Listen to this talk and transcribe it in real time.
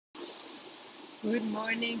Good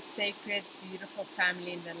morning, sacred, beautiful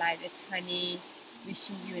family in the light. It's Honey,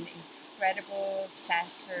 wishing you an incredible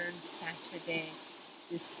Saturn Saturday.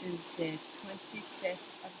 This is the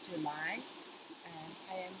 25th of July, and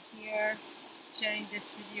I am here sharing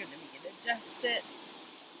this video. Let me get adjusted.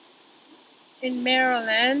 In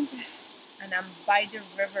Maryland, and I'm by the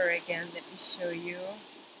river again. Let me show you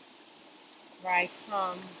where I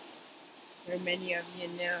come, where many of you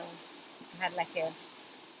know. I had like a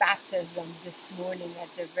baptism this morning at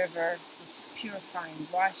the river, just purifying,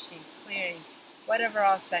 washing, clearing, whatever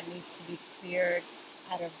else that needs to be cleared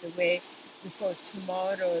out of the way before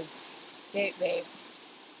tomorrow's gateway.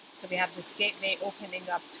 So we have this gateway opening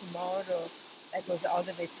up tomorrow that goes all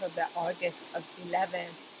the way till the August of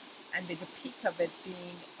 11th, and with the peak of it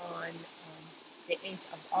being on the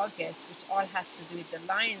 8th of August, which all has to do with the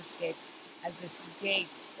Lion's Gate, as this gate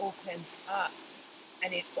opens up.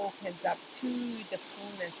 And it opens up to the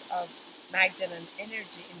fullness of Magdalene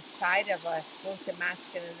Energy inside of us, both the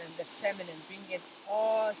masculine and the feminine, bring it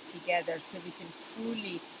all together so we can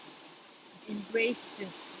fully embrace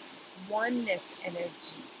this oneness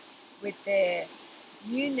energy with the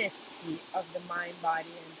unity of the mind, body,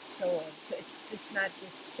 and soul. So it's just not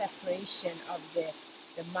this separation of the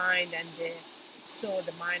mind and the soul,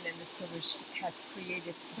 the mind and the soul, which has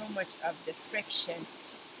created so much of the friction.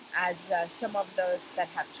 As some of those that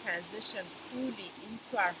have transitioned fully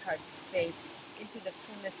into our heart space, into the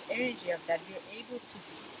fullness energy of that,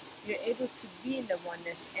 you're able to be in the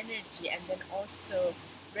oneness energy, and then also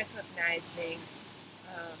recognizing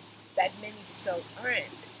that many still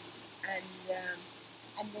aren't, and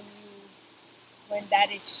when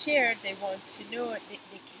that is shared, they want to know it.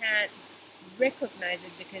 They can't recognize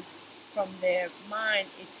it because from their mind,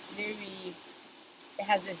 it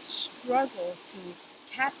has a struggle to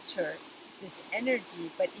capture this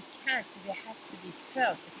energy, but it can't because it has to be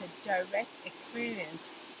felt. It's a direct experience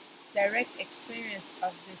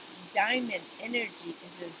of this diamond energy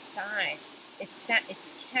is inside. It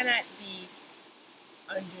cannot be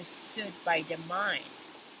understood by the mind,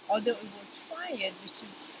 although it will try it, which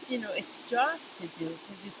is its job to do,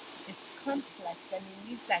 because it's complex and it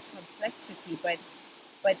needs that complexity,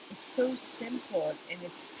 but it's so simple in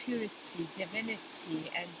its purity,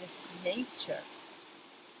 divinity, and just nature.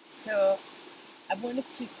 So I wanted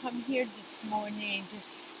to come here this morning, just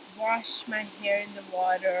wash my hair in the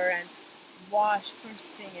water and wash first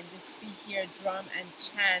thing and just be here, drum and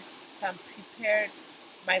chant. So I'm preparing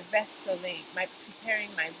my vessel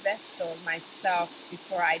myself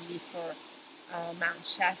before I leave for Mount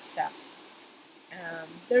Shasta.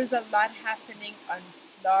 There's a lot happening on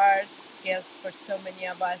large scales for so many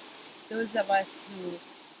of us. Those of us who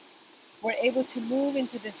were able to move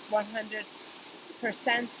into this 100%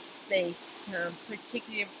 space,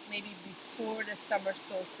 particularly maybe before the summer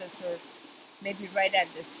solstice or maybe right at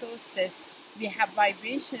the solstice, we have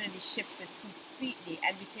vibrationally shifted completely,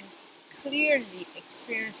 and we can clearly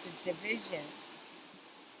experience the division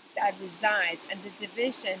that resides, and the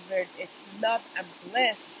division where it's love and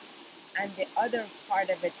bliss, and the other part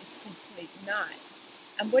of it is complete not.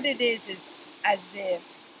 And what it is as the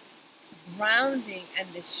grounding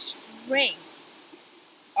and the strength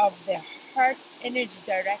of the heart energy,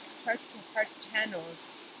 direct heart-to-heart channels,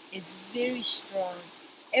 is very strong.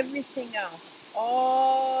 Everything else,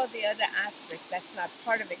 all the other aspects that's not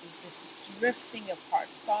part of it, is just drifting apart,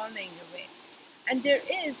 falling away. And there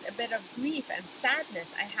is a bit of grief and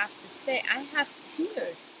sadness, I have to say. I have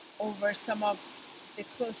teared over some of the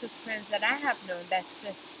closest friends that I have known that's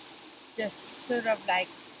just sort of like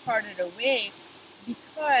parted away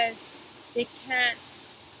because they can't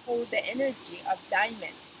hold the energy of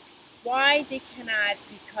diamond. Why they cannot?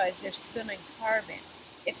 Because they're still in carbon.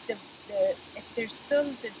 If there's still,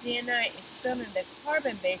 the DNA is still in the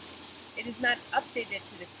carbon base, it is not updated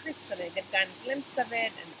to the crystalline. They've gotten a glimpse of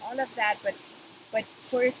it and all of that, but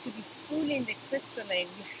for it to be fully in the crystalline,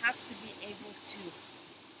 you have to be able to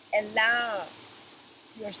allow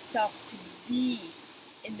yourself to be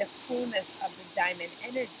in the fullness of the diamond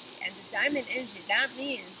energy. And the diamond energy, that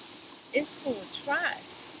means is full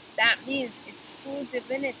trust. That means it's full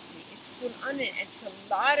divinity. It's full honor. It's a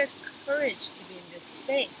lot of courage to be in this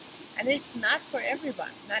space. And it's not for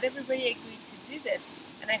everyone. Not everybody agreed to do this.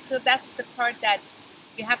 And I feel that's the part that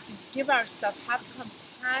we have to give ourselves, have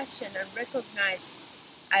compassion, and recognize.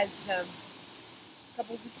 As a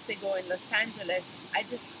couple of weeks ago in Los Angeles, I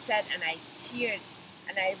just sat and I teared,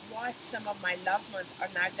 and I watched some of my loved ones are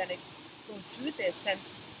not going to go through this. And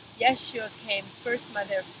Yeshua came, First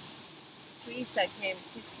Mother Teresa came,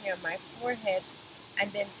 kissed me on my forehead,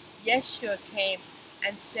 and then Yeshua came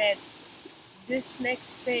and said, this next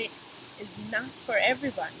phase is not for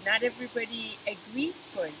everyone. Not everybody agreed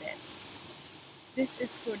for this. This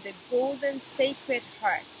is for the golden sacred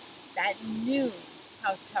heart that knew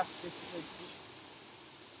how tough this would be.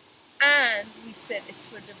 And we said it's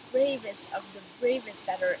for the bravest of the bravest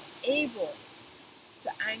that are able to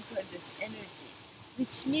anchor this energy,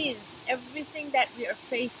 which means everything that we are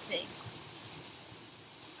facing,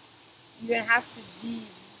 you have to be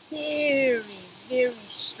very, very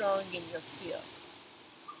strong in your field.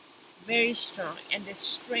 Very strong. And the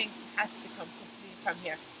strength has to come completely from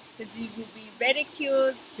here. Because you will be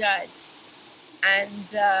ridiculed, judged. And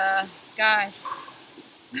gosh,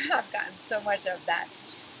 I've gotten so much of that.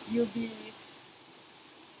 You'll be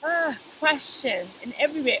questioned in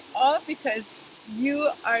every way. All because you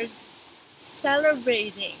are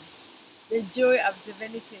celebrating the joy of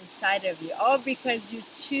divinity inside of you, all because you're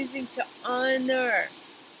choosing to honor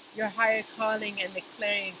your higher calling and the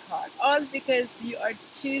clarion call, all because you are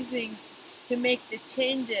choosing to make the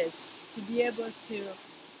changes to be able to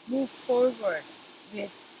move forward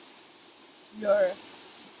with your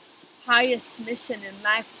highest mission in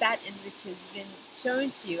life, that in which has been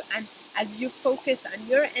shown to you. And as you focus on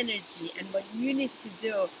your energy and what you need to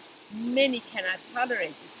do, many cannot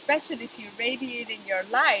tolerate, especially if you're radiating your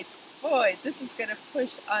light. Boy, this is going to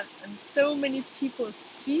push on so many people's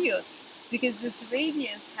field, because this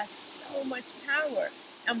radiance has so much power.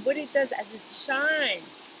 And what it does as it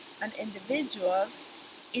shines on individuals,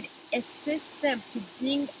 it assists them to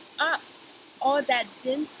bring up all that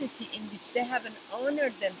density in which they haven't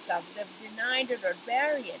honored themselves, they've denied it or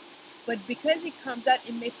buried it. But because it comes out,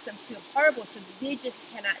 it makes them feel horrible, so they just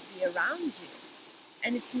cannot be around you.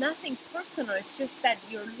 And it's nothing personal, it's just that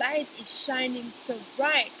your light is shining so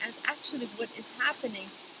bright, and actually what is happening,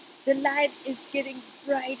 the light is getting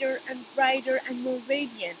brighter and brighter and more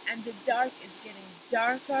radiant, and the dark is getting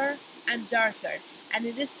darker and darker. And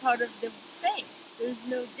it is part of the same. There's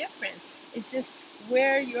no difference. It's just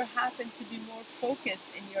where you happen to be more focused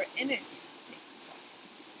in your energy.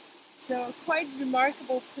 So quite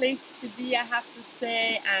remarkable place to be, I have to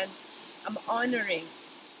say, and I'm honoring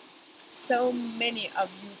so many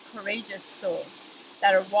of you courageous souls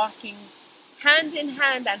that are walking hand in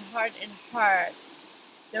hand and heart in heart.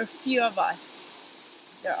 There are a few of us.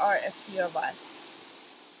 There are a few of us.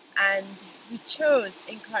 And we chose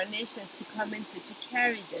incarnations to come into to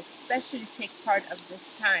carry this, especially take part of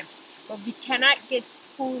this time. But we cannot get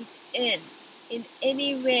pulled in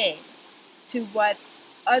any way to what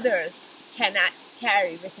others cannot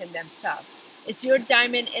carry within themselves. It's your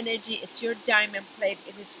diamond energy, it's your diamond plate.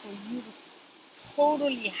 It is for you to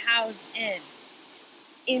totally house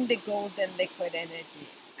in the golden liquid energy.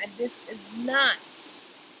 And this is not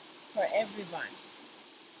for everyone.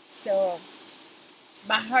 So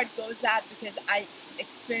my heart goes out because I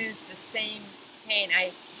experienced the same pain.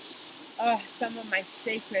 Some of my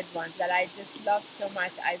sacred ones that I just love so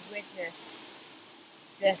much, I witnessed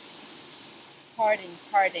this parting.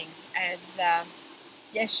 As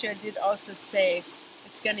Yeshua did also say,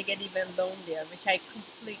 it's going to get even lonelier, which I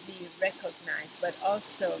completely recognize, but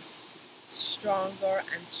also stronger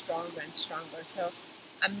and stronger and stronger. So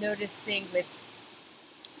I'm noticing with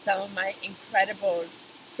some of my incredible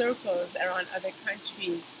circles around other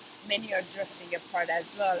countries, many are drifting apart as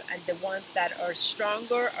well, and the ones that are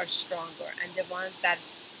stronger, and the ones that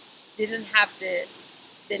didn't have the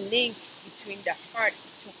link between the heart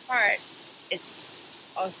to heart, it's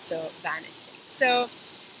also vanishing. So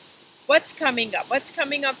what's coming up? What's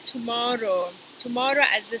coming up tomorrow? Tomorrow,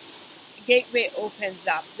 as this gateway opens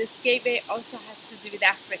up, this gateway also has to do with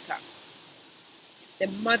Africa, the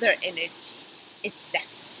mother energy. It's the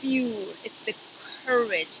fuel, it's the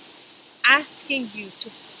courage, asking you to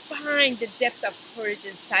find the depth of courage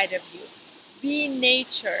inside of you. Be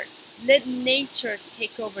nature. Let nature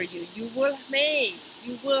take over you. You will,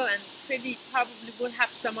 and pretty probably will have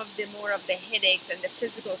some of the more of the headaches and the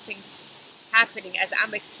physical things happening as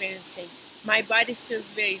I'm experiencing. My body feels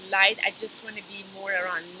very light. I just want to be more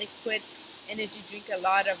around liquid energy, drink a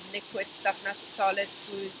lot of liquid stuff, not solid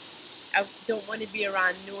foods. I don't want to be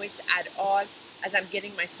around noise at all, as I'm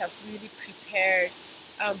getting myself really prepared.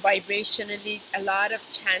 Vibrationally, a lot of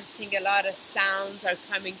chanting, a lot of sounds are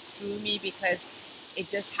coming through me because it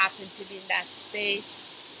just happened to be in that space.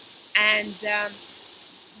 And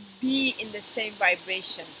be in the same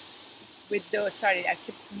vibration with those, sorry, I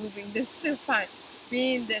keep moving this too fast.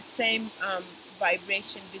 Be in the same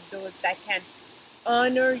vibration with those that can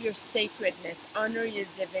honor your sacredness, honor your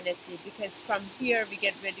divinity, because from here we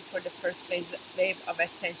get ready for the first wave of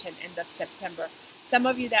ascension, end of September. Some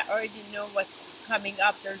of you that already know what's coming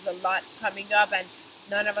up, there's a lot coming up, and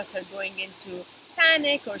none of us are going into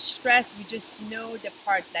panic or stress. We just know the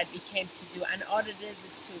part that we came to do, and all it is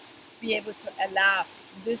to be able to allow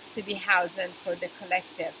this to be housed for the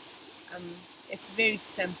collective. It's very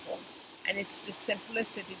simple, and it's the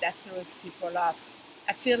simplicity that throws people off.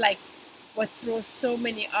 I feel like what throws so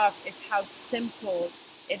many off is how simple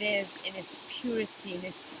it is in its purity, in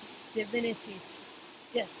its divinity. It's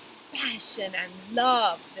just passion and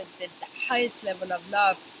love, the highest level of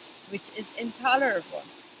love, which is intolerable.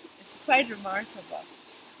 It's quite remarkable.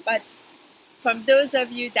 But from those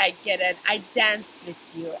of you that get it, I dance with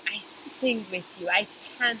you, I sing with you, I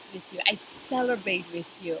chant with you, I celebrate with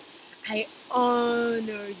you, I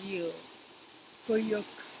honor you for your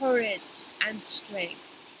courage and strength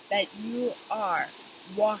that you are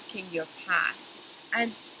walking your path,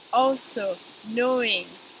 and also knowing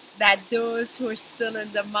that those who are still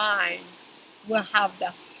in the mind will have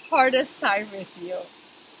the hardest time with you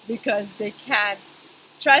because they can't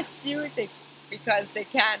trust you, because they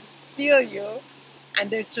can't feel you, and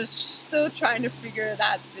they're just still trying to figure it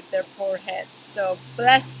out with their poor heads. So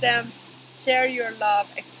bless them, share your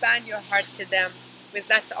love, expand your heart to them, because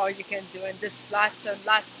that's all you can do, and just lots and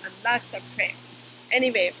lots and lots of prayer.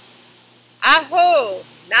 Anyway, aho,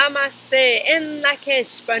 namaste, en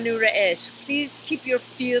lakesh banuraesh. Please keep your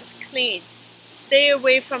fields clean. Stay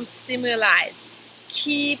away from stimuli.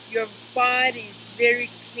 Keep your bodies very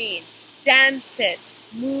clean. Dance it,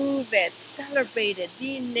 move it, celebrate it.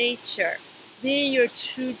 Be in nature. Be your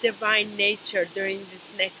true divine nature during these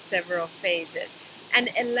next several phases. And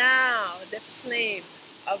allow the flame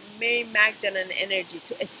of Mary Magdalene Energy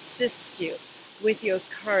to assist you with your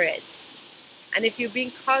courage. And if you're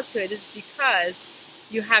being called to it, it's because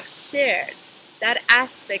you have shared that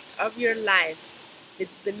aspect of your life with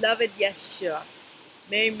beloved Yeshua,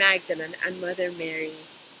 Mary Magdalene, and Mother Mary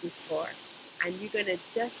before. And you're going to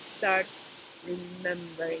just start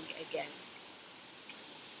remembering again.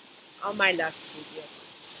 All my love to you, dear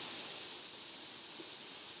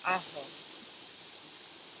ones. Aho.